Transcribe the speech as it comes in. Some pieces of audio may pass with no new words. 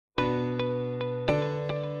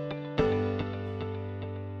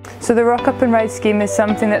So the Rock Up and Ride scheme is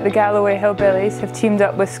something that the Galloway Hillbillies have teamed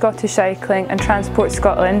up with Scottish Cycling and Transport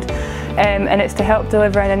Scotland, and it's to help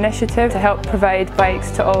deliver an initiative to help provide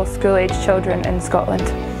bikes to all school-aged children in Scotland.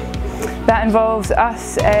 That involves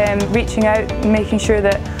us reaching out and making sure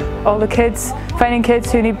that all the kids, finding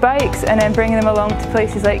kids who need bikes and then bringing them along to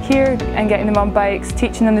places like here and getting them on bikes,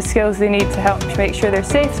 teaching them the skills they need to help make sure they're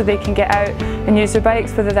safe so they can get out and use their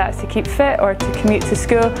bikes, whether that's to keep fit or to commute to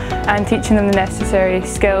school, and teaching them the necessary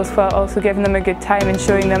skills while also giving them a good time and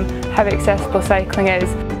showing them how accessible cycling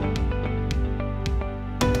is.